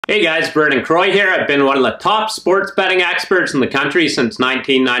Hey guys, Vernon Croy here. I've been one of the top sports betting experts in the country since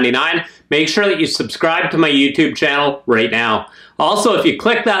 1999. Make sure that you subscribe to my YouTube channel right now. Also, if you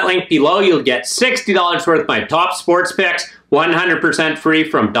click that link below, you'll get $60 worth of my top sports picks, 100% free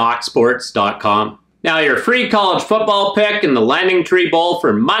from DocSports.com. Now, your free college football pick in the Lending Tree Bowl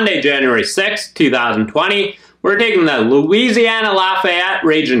for Monday, January 6, 2020. We're taking the Louisiana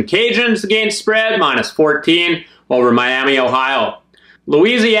Ragin Cajuns against spread, -14, over Miami, Ohio.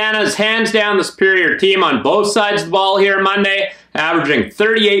 Louisiana is hands down the superior team on both sides of the ball here Monday, averaging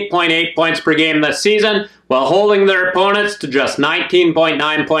 38.8 points per game this season, while holding their opponents to just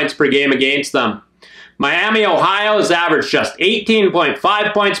 19.9 points per game against them. Miami, Ohio has averaged just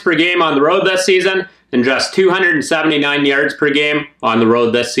 18.5 points per game on the road this season, and just 279 yards per game on the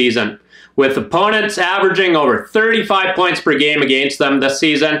road this season, with opponents averaging over 35 points per game against them this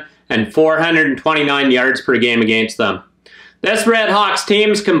season, and 429 yards per game against them. This Redhawks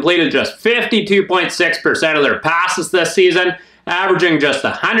team's completed just 52.6% of their passes this season, averaging just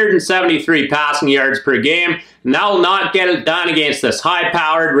 173 passing yards per game, and that will not get it done against this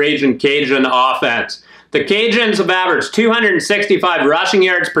high-powered Ragin Cajun offense. The Cajuns have averaged 265 rushing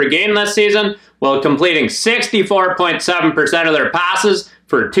yards per game this season, while completing 64.7% of their passes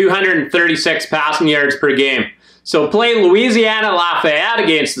for 236 passing yards per game. So play Louisiana Lafayette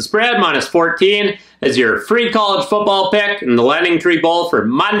against the spread, -14, as your free college football pick in the Lending Tree Bowl for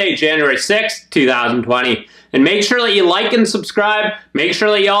Monday, January 6, 2020. And make sure that you like and subscribe. Make sure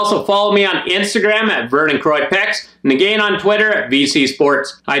that you also follow me on Instagram at Vernon Croy Picks, and again on Twitter at VC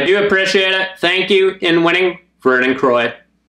Sports. I do appreciate it. Thank you. In winning, Vernon Croy.